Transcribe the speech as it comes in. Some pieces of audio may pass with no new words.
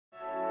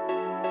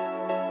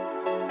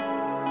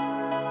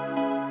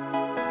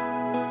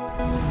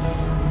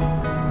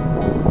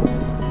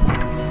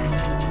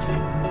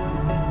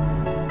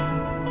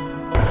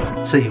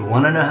So you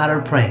want to know how to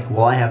prank?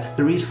 Well, I have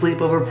 3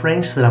 sleepover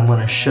pranks that I'm going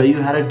to show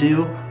you how to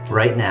do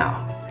right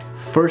now.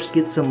 First,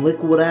 get some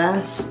liquid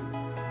ass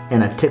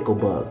and a tickle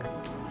bug.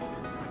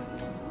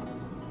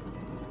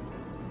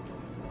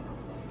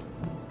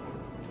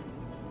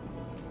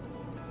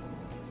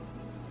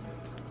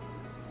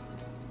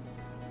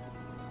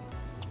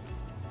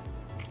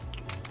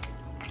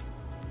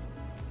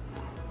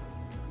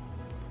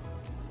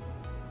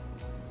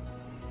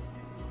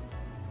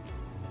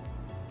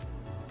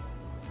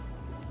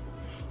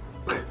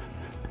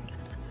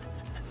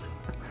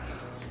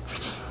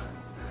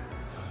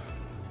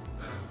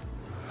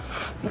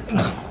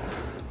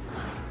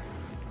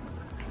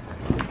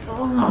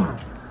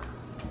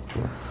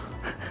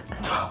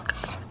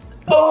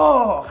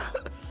 Oh!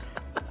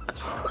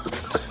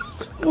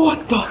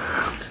 What the?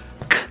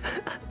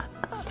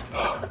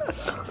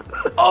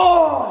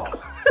 Oh!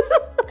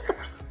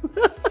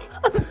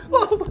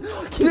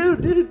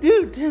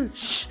 Dude.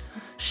 Shh.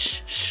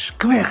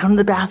 Come here, come to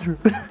the bathroom.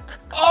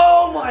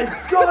 Oh my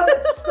god,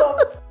 that stuff!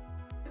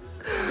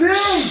 Dang!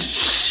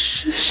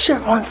 Shh,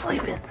 everyone's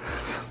sleeping.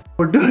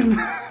 We're doing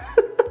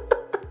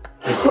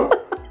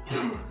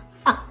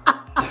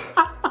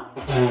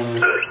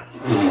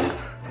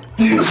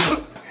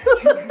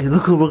Hey,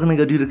 look what we're gonna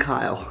go do to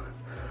Kyle.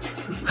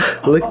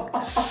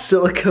 Look,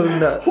 silicone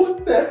nuts.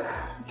 What the?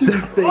 They're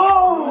fake.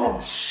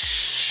 Oh!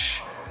 Shh.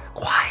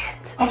 Quiet.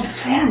 I'm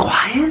sorry.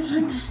 Quiet.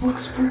 This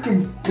looks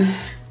freaking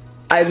disgusting.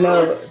 I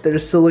know. They're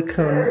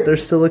silicone. They're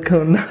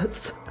silicone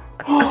nuts.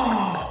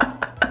 Oh!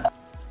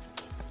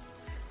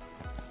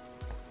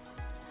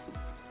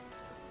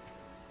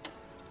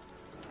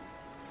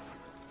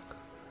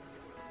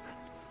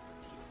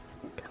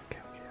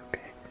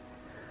 Okay.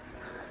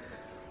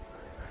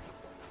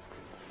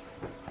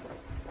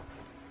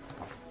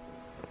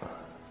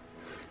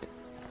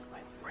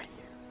 Right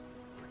here.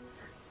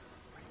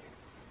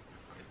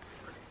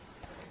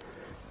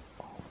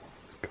 Oh my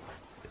god.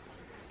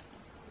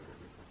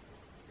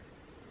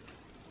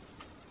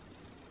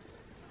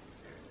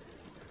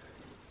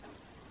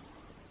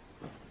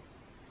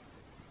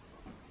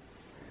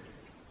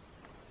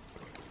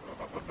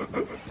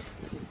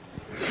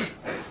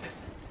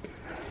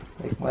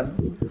 Like my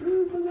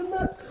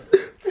nuts.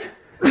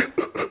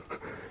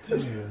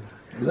 Dude,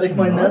 You like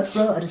my nuts,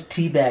 bro? I just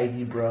teabagged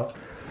you, bro.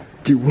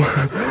 Dude, what?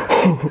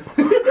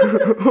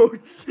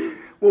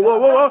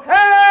 Whoa!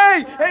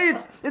 Hey!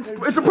 It's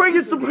a prank.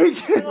 It's the prank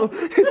channel.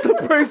 It's the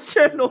prank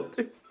channel,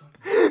 dude.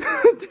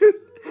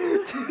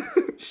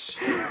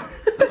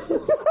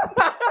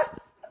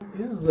 What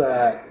is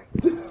that?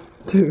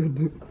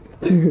 Dude.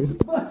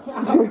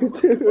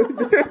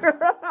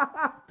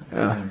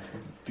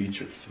 Beat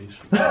your face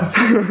with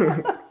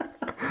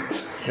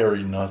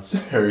hairy nuts,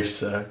 hairy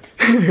sack.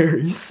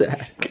 Hairy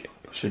sack.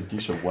 You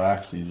should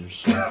wax these or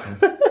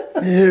something.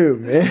 Ew,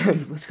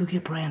 man. Let's go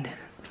get Brandon.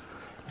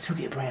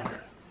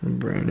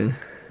 Brandon.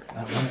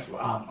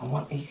 I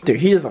want. Dude,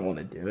 he doesn't want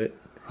to do it.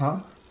 Huh?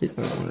 He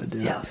doesn't want to do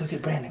it. Yeah, let's go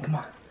get Brandon. Come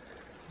on.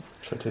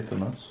 Should I take the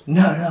nuts?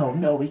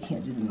 No, we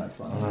can't do the nuts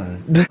on.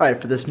 Alright.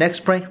 Alright, for this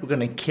next prank, we're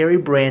gonna carry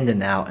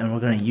Brandon out and we're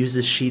gonna use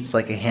the sheets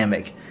like a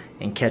hammock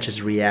and catch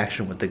his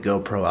reaction with the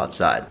GoPro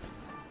outside.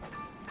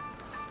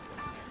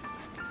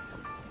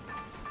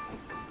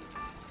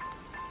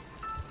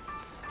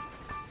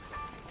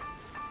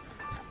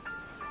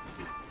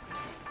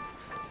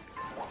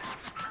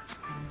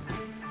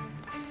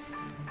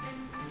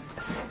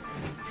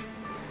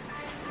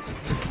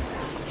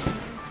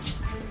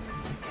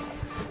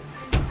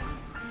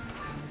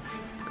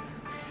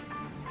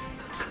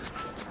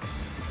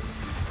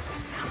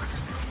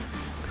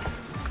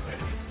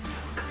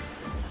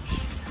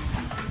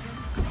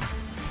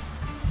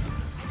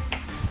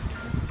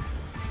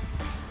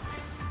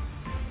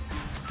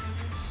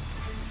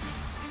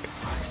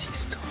 Is he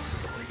still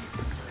asleep?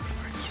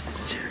 Are you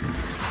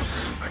serious?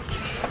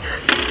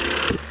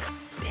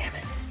 Damn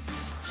it.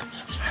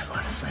 I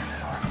want to slam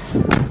the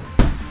door.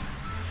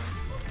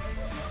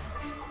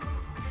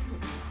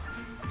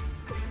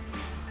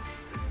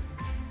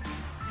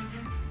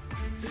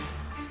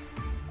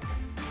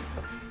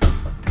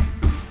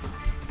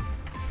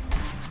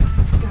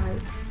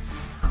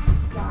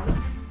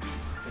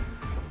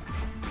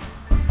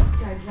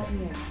 Guys, let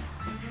me in.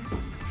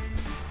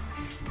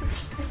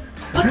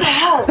 What the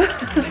hell?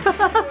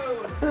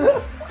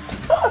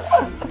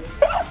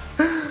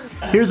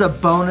 Here's a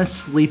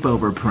bonus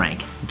sleepover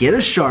prank. Get a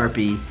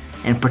Sharpie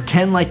and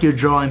pretend like you're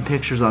drawing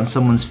pictures on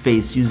someone's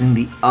face using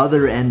the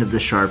other end of the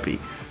Sharpie.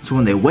 So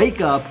when they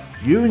wake up,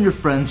 you and your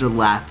friends are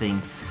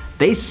laughing,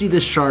 they see the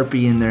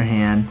Sharpie in their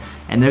hand,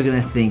 and they're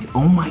gonna think,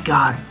 oh my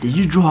god, did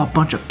you draw a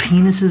bunch of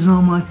penises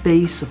on my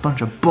face? A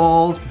bunch of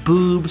balls,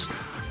 boobs,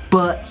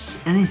 butts,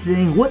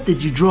 anything? What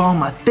did you draw on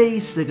my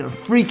face? They're gonna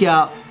freak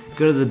out,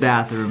 go to the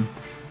bathroom,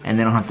 and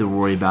they don't have to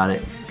worry about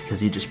it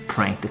because you just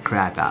pranked the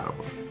crap out of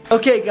them.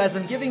 Okay guys,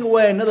 I'm giving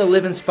away another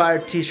Live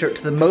Inspired t-shirt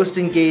to the most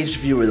engaged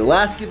viewer. The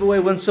last giveaway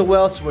went so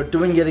well, so we're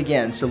doing it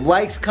again. So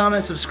likes,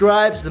 comments,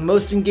 subscribes, the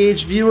most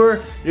engaged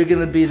viewer, you're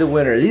gonna be the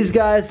winner. These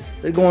guys,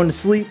 they're going to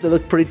sleep, they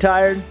look pretty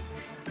tired.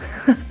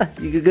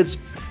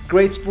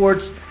 Great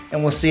sports,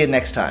 and we'll see you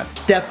next time.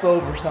 Step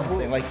over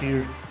something like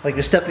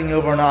you're stepping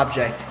over an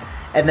object,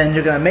 and then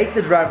you're gonna make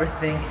the driver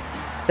think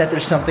that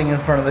there's something in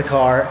front of the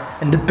car,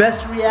 and the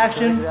best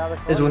reaction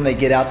is when they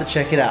get out to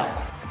check it out.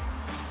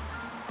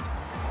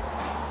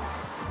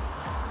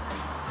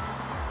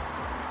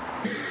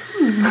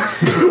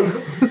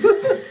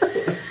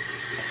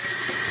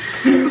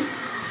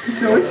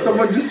 You know when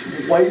someone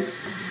just wiped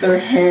their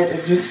hand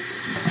and just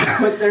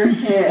put their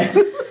hand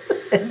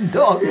And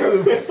dog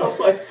move. Oh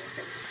my